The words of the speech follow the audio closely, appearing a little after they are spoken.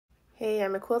Hey,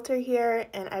 I'm a quilter here,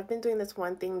 and I've been doing this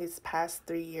one thing these past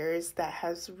 3 years that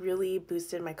has really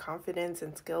boosted my confidence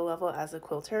and skill level as a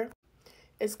quilter.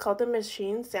 It's called the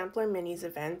Machine Sampler Minis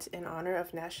event in honor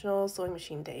of National Sewing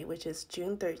Machine Day, which is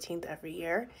June 13th every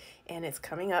year, and it's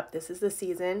coming up. This is the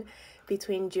season.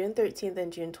 Between June 13th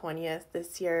and June 20th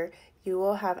this year, you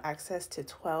will have access to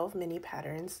 12 mini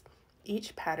patterns.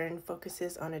 Each pattern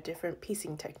focuses on a different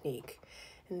piecing technique.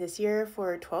 And this year,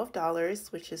 for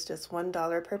 $12, which is just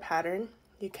 $1 per pattern,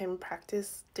 you can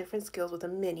practice different skills with a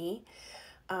mini.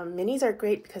 Minis are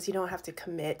great because you don't have to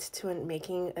commit to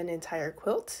making an entire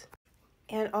quilt.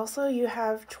 And also you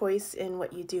have choice in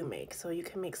what you do make. So you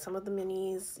can make some of the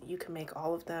minis, you can make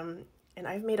all of them. And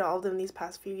I've made all of them these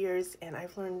past few years and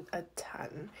I've learned a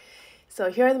ton. So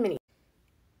here are the minis.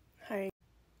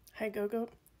 Hi GoGo.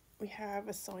 We have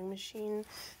a sewing machine.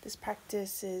 This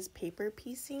practice is paper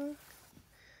piecing.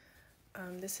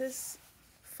 This is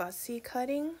fussy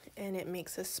cutting and it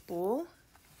makes a spool.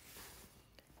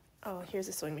 Oh, here's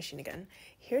a sewing machine again.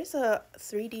 Here's a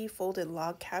 3D folded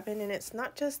log cabin, and it's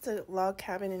not just a log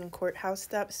cabin in courthouse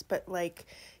steps, but like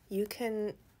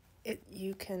it's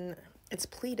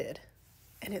pleated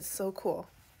and it's so cool.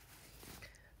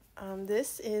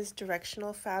 This is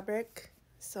directional fabric,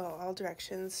 so all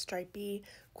directions, stripy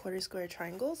quarter square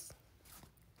triangles.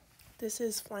 This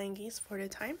is flying geese 4 at a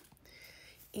time.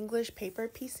 English paper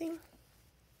piecing.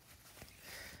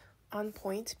 On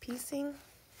point piecing.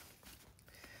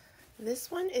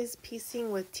 This one is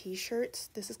piecing with t-shirts.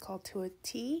 This is called To a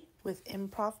T with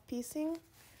improv piecing.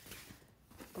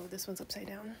 Oh, this one's upside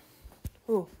down.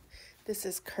 Ooh, this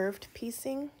is curved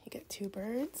piecing. You get 2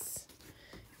 birds.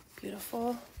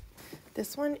 Beautiful.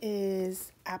 This one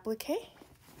is applique.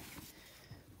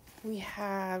 We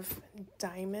have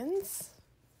diamonds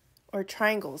or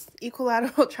triangles,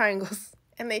 equilateral triangles,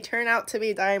 and they turn out to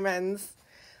be diamonds.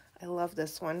 I love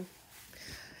this one.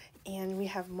 And we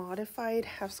have modified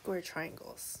half square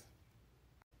triangles.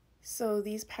 So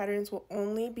these patterns will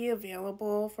only be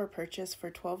available for purchase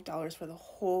for $12 for the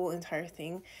whole entire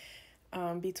thing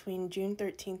between June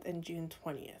 13th and June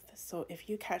 20th. So if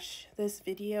you catch this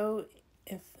video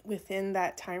within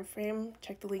that time frame,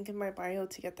 check the link in my bio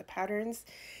to get the patterns.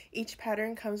 Each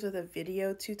pattern comes with a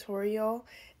video tutorial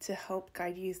to help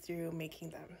guide you through making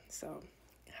them. So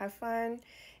have fun.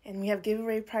 And we have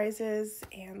giveaway prizes,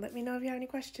 and let me know if you have any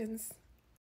questions.